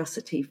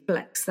curiosity,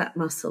 flex that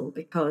muscle,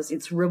 because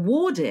it's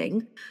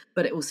rewarding,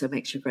 but it also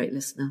makes you a great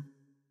listener.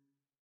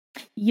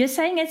 You're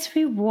saying it's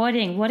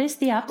rewarding. What is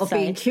the upside? Of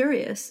being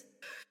curious.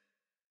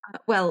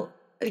 Well,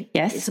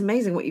 yes, it's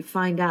amazing what you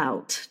find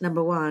out.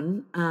 Number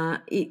one,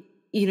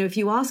 if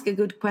you ask a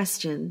good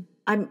question,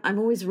 I'm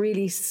always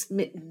really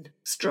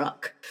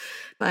struck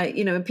by,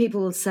 when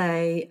people will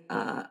say,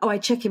 I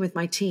check in with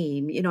my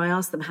team, I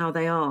ask them how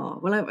they are.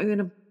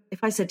 Well,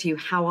 if I said to you,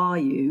 how are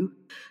you,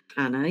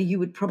 Hannah, you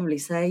would probably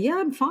say, yeah,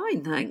 I'm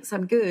fine, thanks,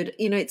 I'm good.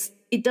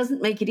 It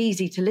doesn't make it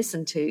easy to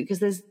listen to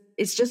because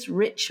it's just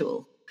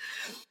ritual.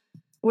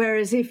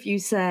 Whereas if you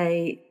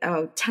say,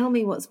 tell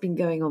me what's been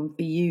going on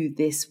for you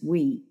this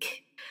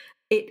week,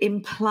 it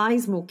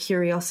implies more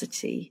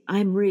curiosity.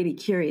 I'm really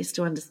curious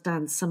to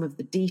understand some of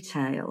the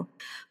detail,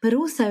 but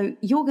also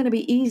you're going to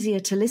be easier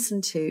to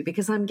listen to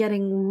because I'm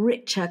getting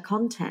richer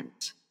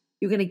content.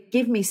 You're going to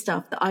give me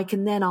stuff that I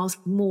can then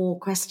ask more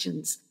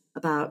questions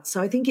about.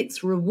 So I think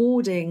it's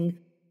rewarding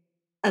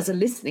as a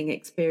listening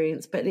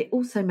experience, but it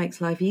also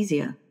makes life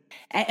easier.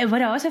 And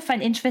what I also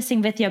find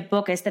interesting with your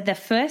book is that the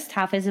first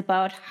half is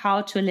about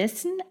how to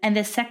listen, and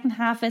the second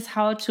half is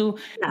how to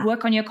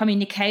work on your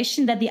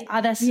communication, that the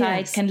other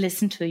side can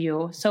listen to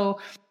you. So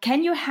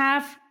can you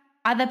have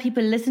other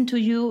people listen to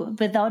you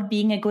without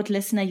being a good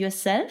listener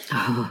yourself?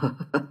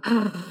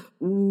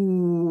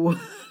 Ooh.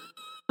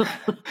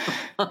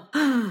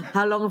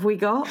 How long have we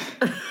got?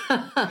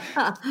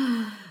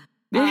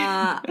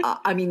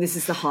 This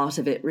is the heart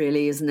of it,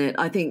 really, isn't it?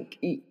 I think,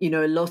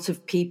 a lot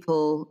of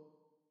people,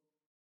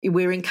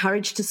 we're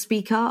encouraged to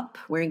speak up.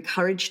 We're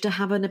encouraged to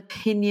have an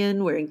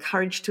opinion. We're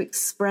encouraged to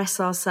express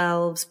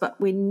ourselves, but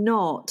we're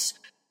not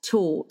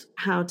taught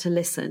how to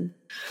listen.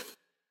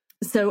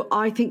 So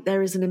I think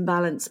there is an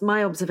imbalance.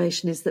 My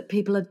observation is that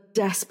people are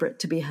desperate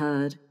to be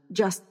heard,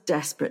 just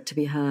desperate to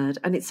be heard.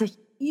 And it's a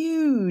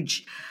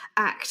huge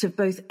act of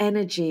both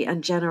energy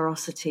and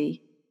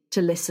generosity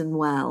to listen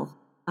well.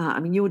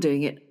 You're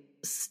doing it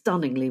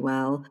stunningly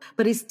well,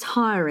 but it's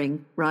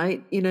tiring,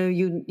 right?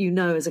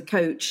 As a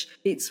coach,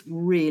 it's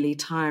really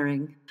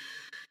tiring.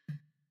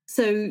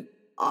 So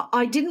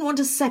I didn't want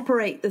to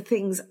separate the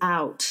things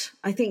out.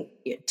 I think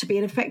to be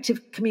an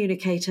effective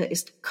communicator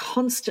is to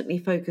constantly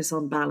focus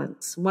on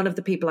balance. One of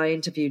the people I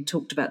interviewed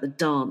talked about the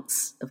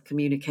dance of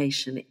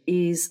communication. It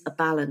is a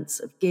balance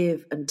of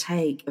give and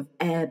take, of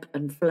ebb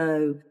and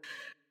flow.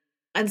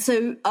 And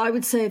so I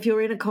would say if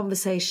you're in a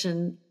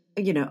conversation,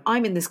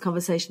 I'm in this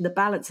conversation, the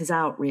balance is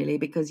out really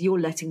because you're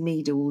letting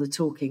me do all the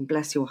talking,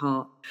 bless your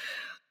heart.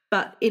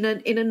 But in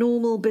a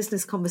normal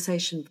business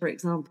conversation, for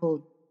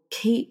example,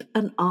 keep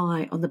an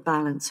eye on the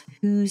balance.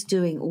 Who's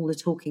doing all the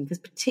talking? Because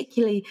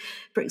particularly,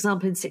 for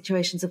example, in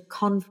situations of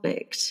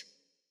conflict,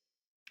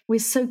 we're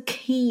so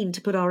keen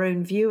to put our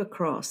own view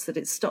across that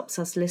it stops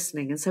us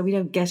listening. And so we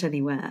don't get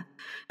anywhere.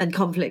 And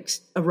conflict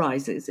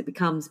arises. It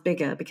becomes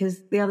bigger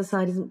because the other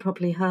side isn't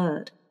properly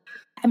heard.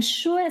 I'm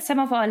sure some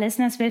of our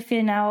listeners will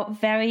feel now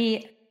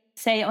very,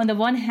 say, on the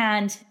one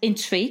hand,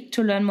 intrigued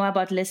to learn more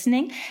about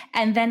listening.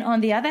 And then on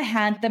the other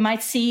hand, they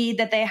might see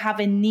that they have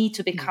a need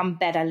to become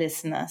better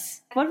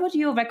listeners. What would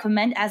you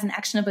recommend as an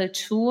actionable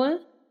tool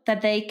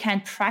that they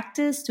can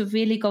practice to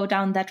really go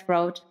down that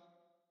road?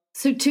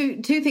 So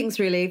two things,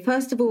 really.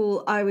 First of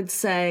all, I would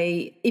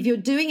say if you're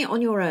doing it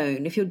on your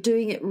own, if you're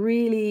doing it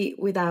really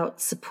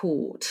without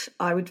support,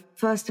 I would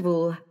first of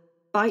all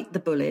bite the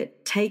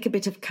bullet, take a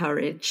bit of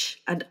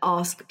courage and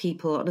ask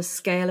people on a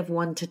scale of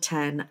 1 to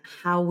 10,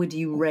 how would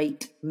you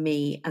rate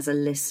me as a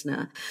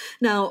listener?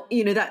 Now,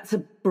 that's a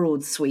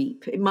broad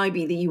sweep. It might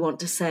be that you want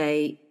to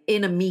say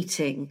in a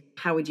meeting,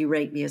 how would you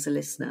rate me as a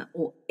listener?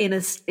 Or in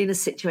a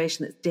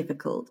situation that's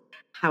difficult,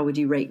 how would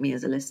you rate me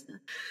as a listener?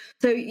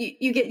 So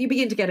you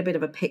begin to get a bit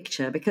of a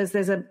picture because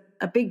there's a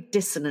big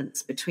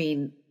dissonance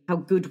between how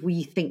good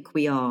we think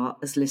we are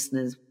as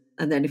listeners.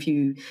 And then if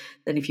you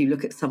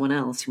look at someone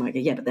else, you might go,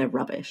 yeah, but they're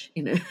rubbish,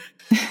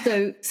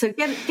 So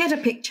get a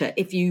picture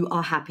if you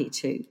are happy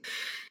to.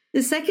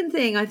 The second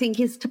thing I think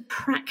is to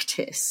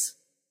practice.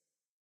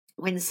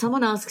 When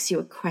someone asks you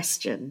a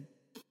question,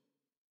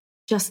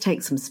 just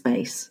take some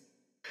space.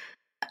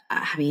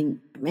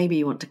 Maybe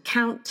you want to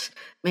count,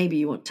 maybe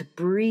you want to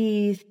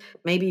breathe,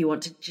 maybe you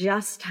want to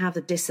just have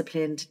the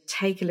discipline to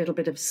take a little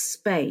bit of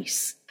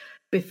space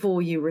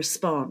before you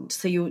respond.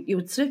 So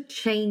you're sort of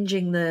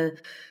changing the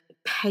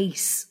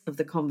pace of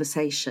the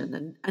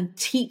conversation and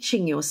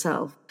teaching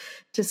yourself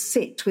to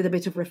sit with a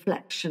bit of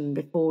reflection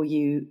before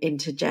you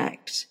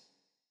interject.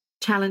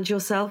 Challenge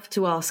yourself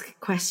to ask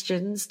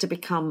questions, to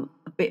become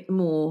a bit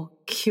more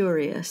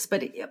curious.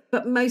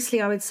 But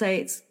mostly I would say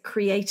it's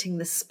creating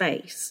the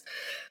space.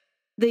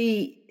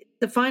 The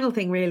final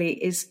thing really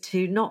is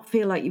to not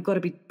feel like you've got to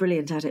be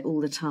brilliant at it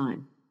all the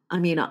time. I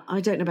mean,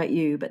 I don't know about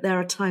you, but there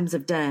are times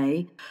of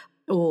day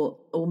or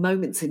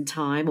moments in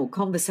time or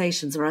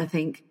conversations where I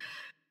think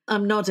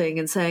I'm nodding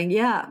and saying,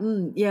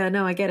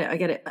 no, I get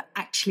it. But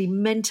actually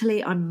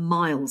mentally, I'm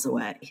miles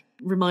away.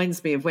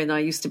 Reminds me of when I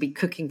used to be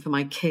cooking for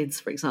my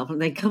kids, for example,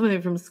 and they'd come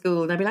home from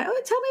school and they'd be like,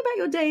 oh, tell me about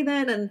your day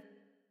then. And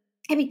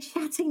I'd be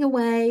chatting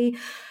away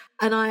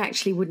and I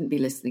actually wouldn't be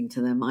listening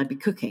to them. I'd be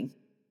cooking.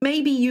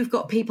 Maybe you've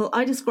got people,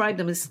 I describe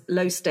them as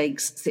low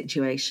stakes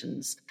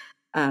situations.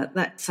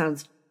 That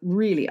sounds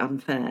really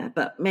unfair,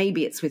 but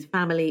maybe it's with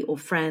family or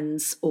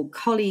friends or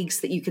colleagues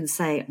that you can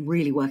say, I'm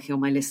really working on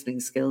my listening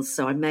skills.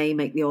 So I may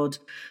make the odd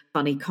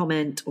funny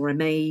comment, or I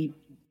may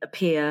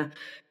appear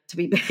to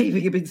be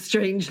behaving a bit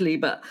strangely,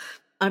 but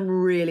I'm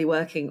really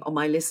working on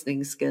my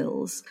listening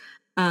skills.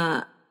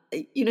 So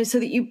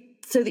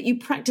that you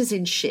practice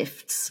in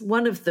shifts.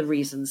 One of the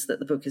reasons that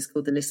the book is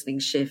called The Listening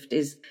Shift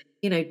is,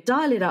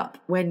 dial it up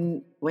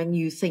when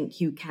you think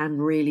you can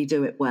really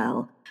do it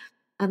well.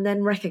 And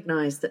then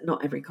recognize that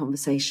not every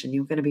conversation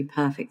you're going to be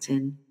perfect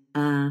in.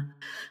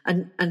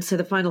 And so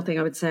the final thing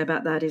I would say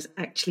about that is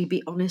actually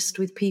be honest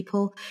with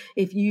people.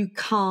 If you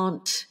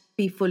can't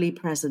be fully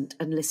present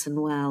and listen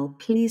well,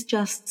 please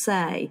just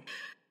say,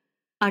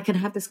 I can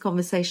have this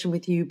conversation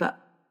with you, but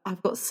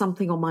I've got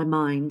something on my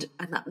mind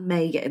and that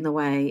may get in the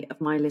way of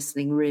my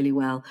listening really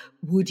well.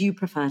 Would you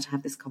prefer to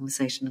have this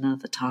conversation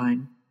another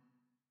time?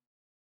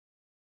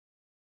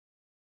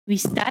 We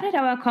started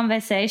our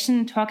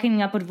conversation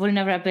talking about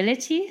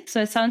vulnerability.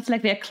 So it sounds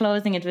like we're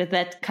closing it with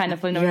that kind of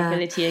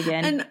vulnerability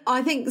again. And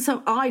I think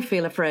I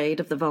feel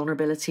afraid of the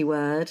vulnerability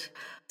word.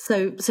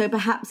 So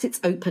perhaps it's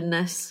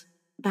openness.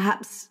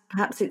 Perhaps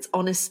it's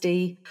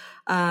honesty.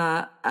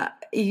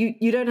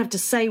 You don't have to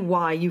say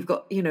why you've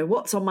got,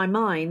 what's on my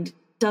mind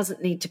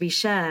doesn't need to be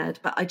shared,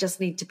 but I just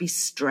need to be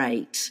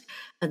straight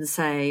and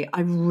say,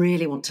 I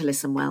really want to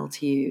listen well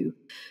to you.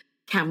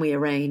 Can we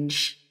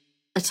arrange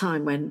a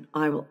time when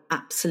I will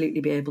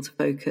absolutely be able to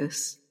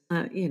focus?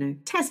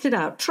 Test it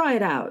out, try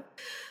it out.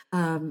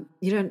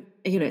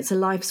 It's a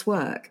life's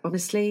work.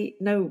 Honestly,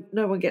 no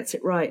one gets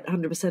it right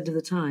 100% of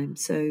the time.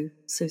 So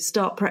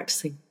start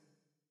practicing.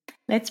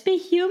 Let's be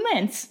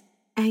humans.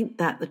 Ain't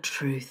that the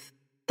truth?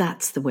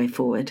 That's the way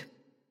forward.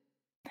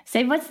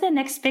 So what's the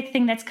next big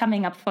thing that's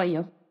coming up for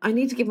you? I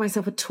need to give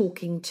myself a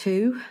talking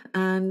to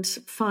and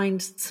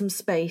find some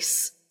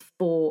space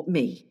for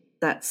me.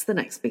 That's the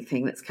next big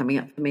thing that's coming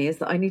up for me, is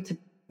that I need to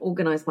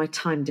organise my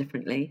time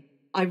differently.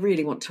 I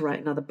really want to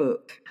write another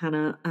book,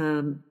 Hannah.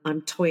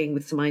 I'm toying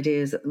with some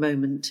ideas at the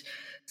moment,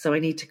 so I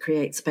need to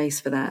create space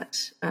for that.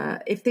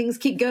 If things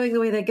keep going the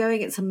way they're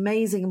going, it's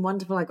amazing and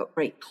wonderful. I've got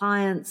great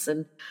clients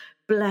and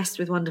blessed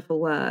with wonderful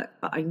work,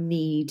 but I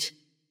need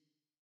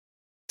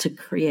to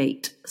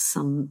create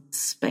some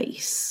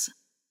space.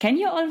 Can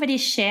you already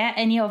share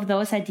any of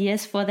those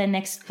ideas for the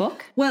next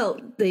book? Well,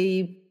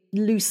 the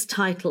loose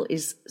title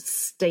is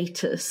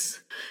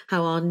Status,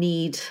 how our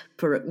need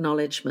for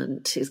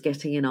acknowledgement is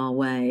getting in our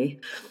way.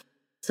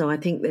 So I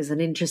think there's an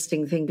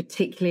interesting thing,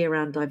 particularly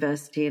around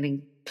diversity and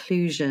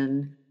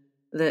inclusion,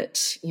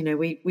 that,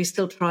 we're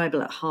still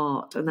tribal at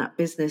heart, and that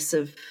business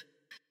of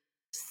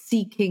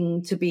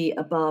seeking to be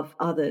above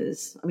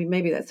others. I mean,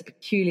 maybe that's a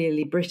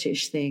peculiarly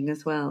British thing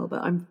as well,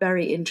 but I'm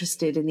very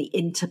interested in the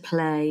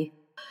interplay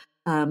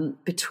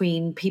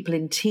between people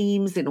in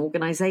teams, in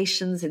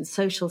organizations, in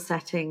social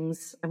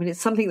settings. I mean,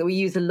 it's something that we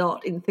use a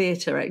lot in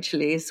theatre,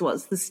 actually, is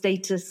what's the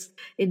status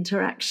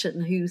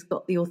interaction, who's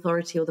got the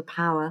authority or the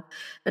power,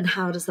 and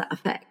how does that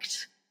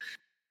affect?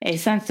 It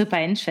sounds super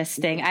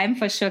interesting. I'm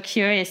for sure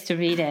curious to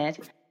read it.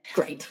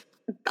 Great.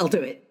 I'll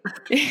do it.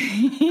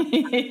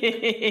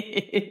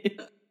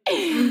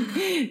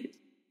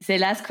 The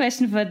last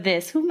question for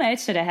this. Whom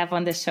else should I have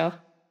on the show?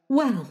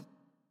 Well,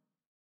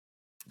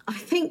 I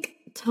think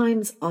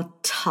times are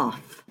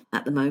tough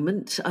at the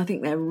moment. I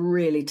think they're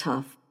really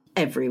tough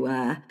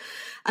everywhere.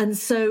 And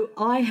so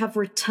I have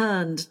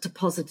returned to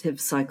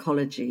positive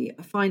psychology.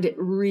 I find it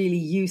really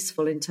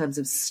useful in terms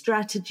of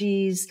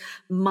strategies,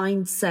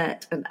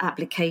 mindset, and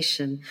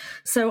application.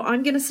 So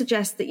I'm going to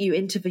suggest that you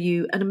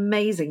interview an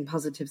amazing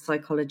positive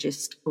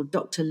psychologist called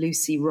Dr.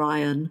 Lucy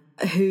Ryan,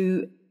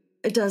 who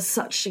does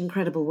such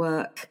incredible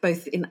work,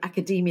 both in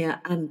academia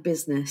and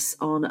business,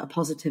 on a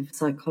positive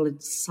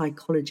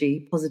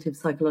psychology, positive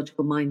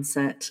psychological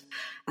mindset.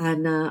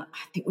 And I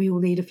think we all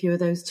need a few of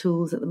those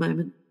tools at the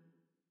moment.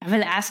 I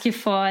will ask you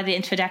for the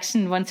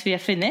introduction once we are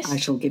finished. I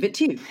shall give it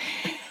to you.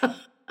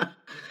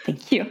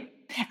 Thank you.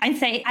 And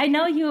say, I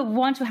know you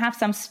want to have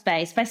some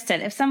space, but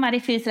still, if somebody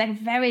feels like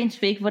very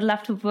intrigued, would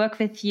love to work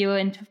with you,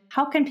 and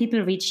how can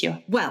people reach you?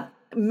 Well,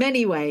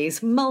 many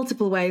ways,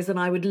 multiple ways, and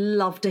I would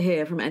love to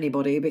hear from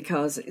anybody,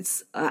 because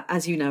it's,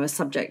 as you know, a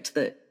subject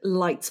that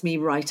lights me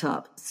right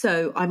up.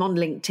 So I'm on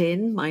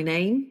LinkedIn, my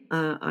name.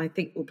 I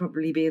think will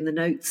probably be in the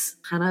notes,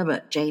 Hannah,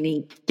 but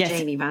Janie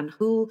Van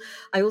Hool.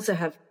 I also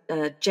have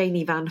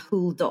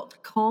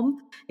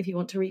janievanhool.com if you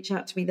want to reach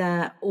out to me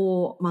there,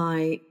 or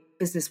my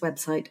business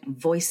website,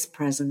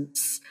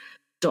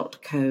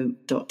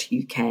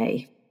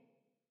 voicepresence.co.uk.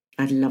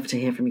 I'd love to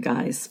hear from you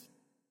guys.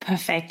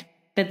 Perfect.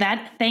 With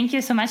that, thank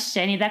you so much,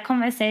 Jenny. That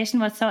conversation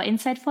was so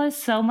insightful,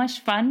 so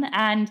much fun,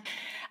 and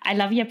I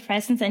love your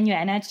presence and your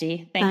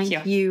energy. Thank you.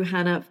 Thank you,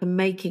 Hannah, for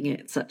making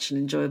it such an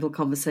enjoyable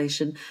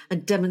conversation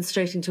and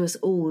demonstrating to us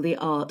all the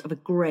art of a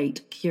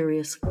great,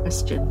 curious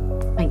question.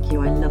 Thank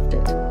you. I loved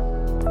it.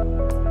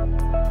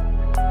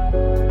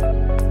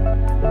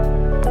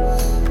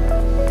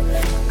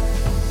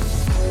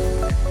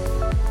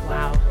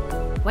 Wow.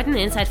 What an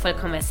insightful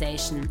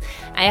conversation.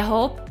 I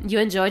hope you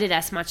enjoyed it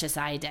as much as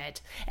I did.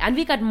 And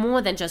we got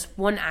more than just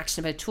one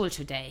actionable tool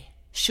today.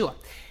 Sure,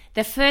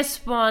 the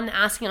first one,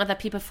 asking other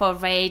people for a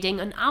rating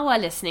on our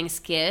listening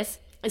skills,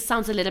 it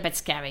sounds a little bit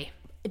scary.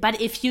 But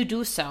if you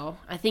do so,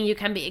 I think you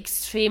can be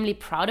extremely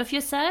proud of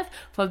yourself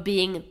for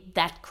being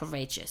that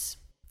courageous.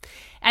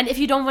 And if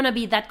you don't want to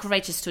be that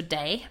courageous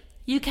today,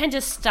 you can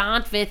just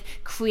start with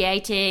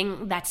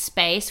creating that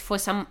space for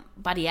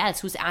somebody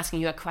else who's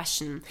asking you a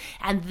question.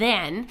 And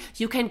then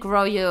you can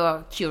grow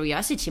your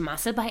curiosity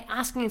muscle by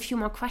asking a few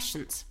more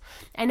questions.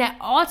 And I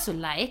also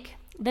like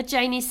that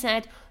Janie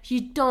said,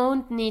 you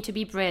don't need to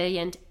be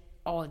brilliant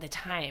all the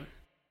time.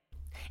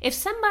 If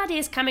somebody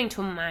is coming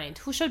to mind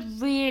who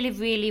should really,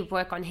 really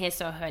work on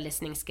his or her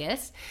listening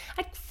skills,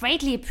 I'd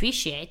greatly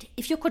appreciate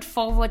if you could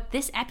forward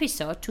this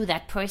episode to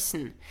that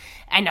person.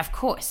 And of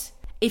course,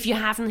 if you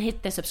haven't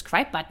hit the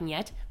subscribe button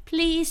yet,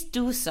 please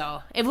do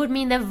so. It would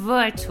mean the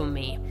world to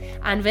me.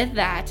 And with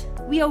that,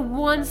 we are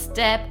one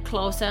step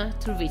closer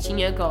to reaching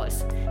your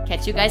goals.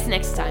 Catch you guys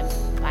next time.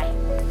 Bye.